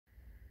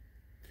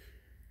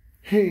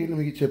Hey, let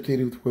me get you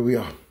updated with where we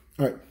are.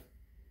 All right.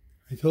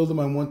 I told him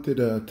I wanted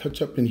a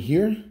touch up in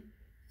here.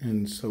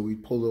 And so we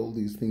pulled all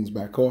these things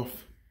back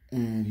off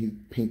and he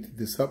painted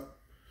this up.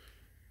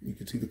 You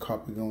can see the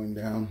carpet going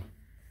down.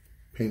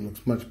 Paint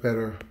looks much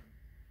better.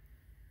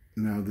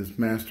 Now this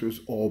master is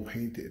all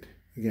painted.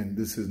 Again,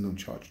 this is no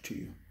charge to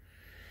you.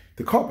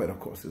 The carpet, of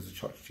course, is a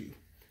charge to you.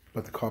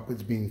 But the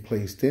carpet's being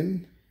placed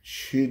in.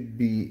 Should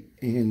be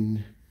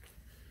in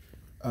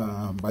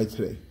by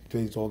today.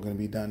 Today's all going to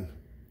be done.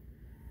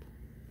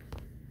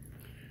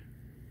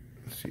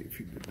 Let's see if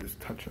you did this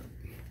touch up.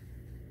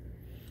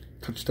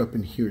 Touched up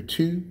in here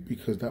too,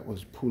 because that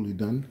was poorly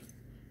done.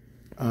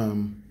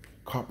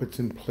 Carpet's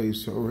in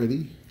place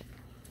already.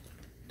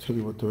 Tell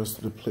you what the rest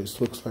of the place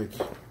looks like.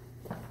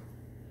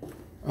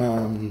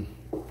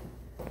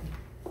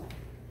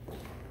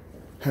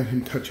 Had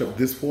him touch up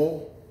this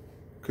wall,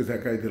 because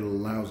that guy did a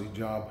lousy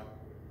job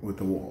with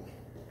the wall.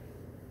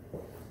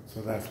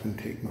 So that's been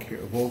taken care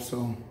of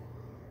also.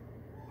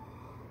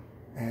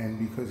 And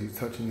because he's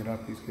touching it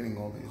up, he's getting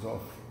all these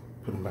off,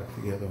 put them back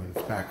together, and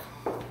it's back.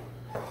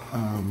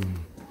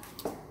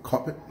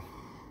 Carpet.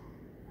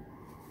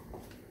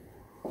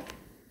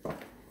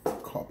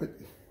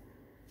 Carpet.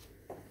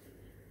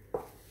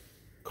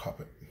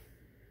 Carpet.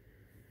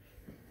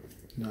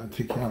 Now I'll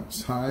take you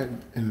outside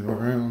and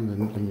around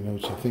and let me know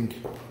what you think.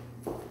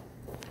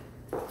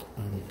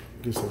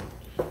 Like I said,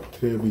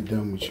 today will be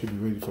done. We should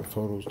be ready for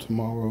photos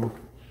tomorrow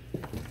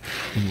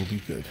and we'll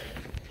be good.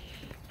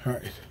 All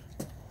right.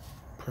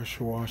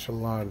 Pressure wash, a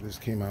lot of this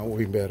came out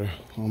way better.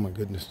 Oh my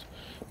goodness.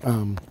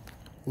 A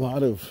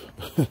lot of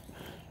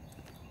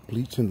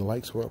bleach and the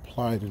likes were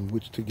applied in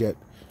which to get.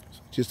 So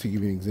just to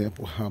give you an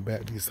example how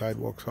bad these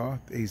sidewalks are,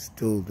 they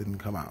still didn't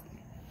come out.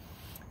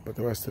 But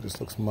the rest of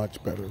this looks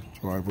much better.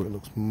 Driveway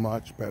looks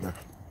much better.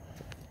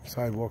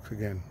 Sidewalks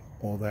again,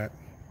 all that,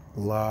 a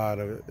lot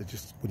of it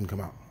just wouldn't come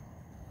out.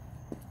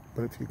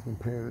 But if you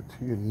compare it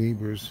to your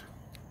neighbors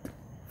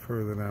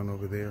further down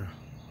over there,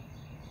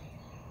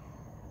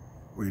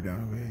 way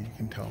down over there, you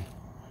can tell.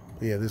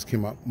 But yeah, this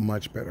came out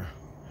much better.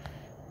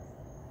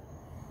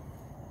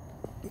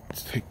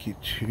 Let's take you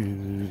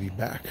to the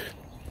back.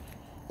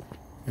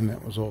 And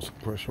that was also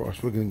pressure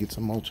wash. We're going to get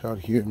some mulch out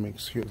here and make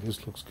sure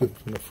this looks good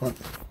from the front.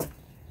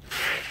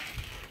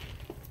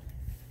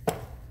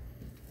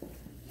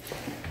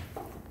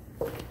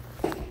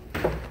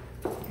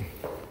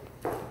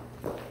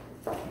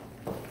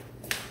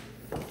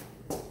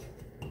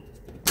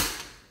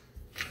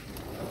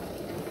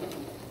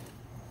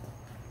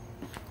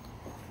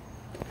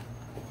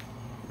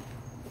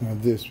 Now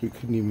this, we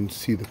couldn't even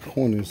see the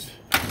corners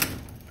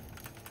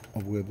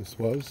of where this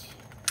was.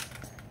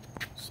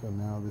 So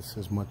now this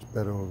is much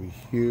better over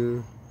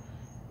here.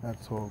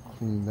 That's all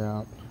cleaned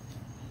out.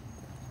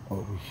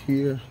 Over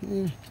here,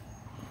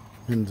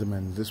 ends and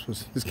ends.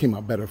 This came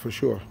out better for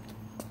sure.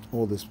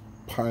 All this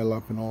pile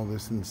up and all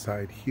this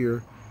inside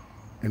here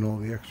and all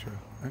the extra.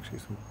 Actually,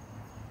 some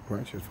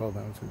branches fell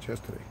down since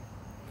yesterday.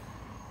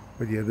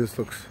 But yeah, this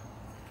looks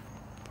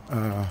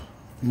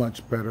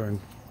much better and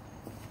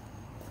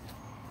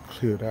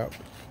cleared out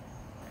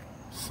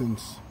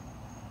since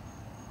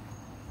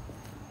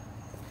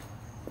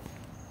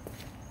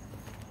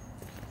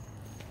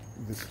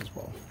this as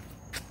well.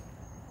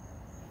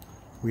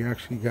 We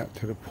actually got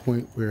to the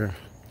point where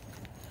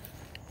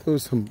there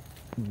was some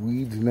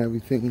weeds and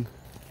everything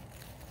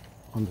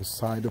on the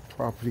side of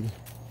property.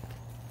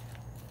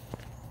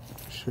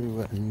 I'll show you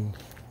what I mean.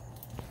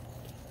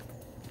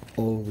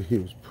 All over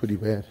here was pretty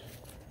bad.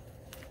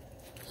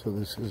 So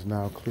this is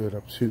now cleared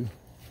up too.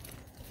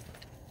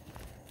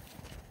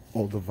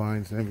 All the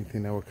vines and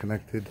everything that were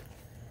connected.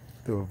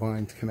 There were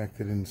vines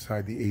connected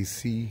inside the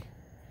AC,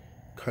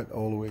 cut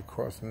all the way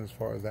across and as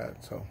far as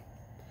that. So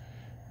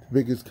the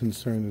biggest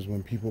concern is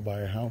when people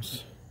buy a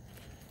house,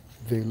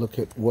 they look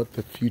at what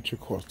the future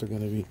costs are going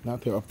to be,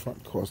 not their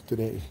upfront cost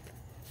today,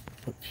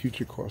 but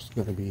future costs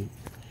are going to be.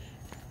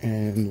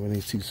 And when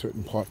they see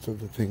certain parts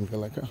of the thing, they're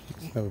like, oh,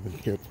 it's never been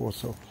cared for,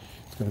 so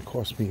it's going to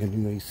cost me a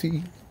new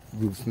AC,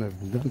 roof's never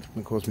been done, it's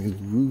going to cost me a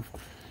new roof,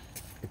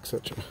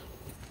 etc.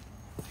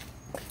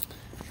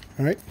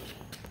 All right.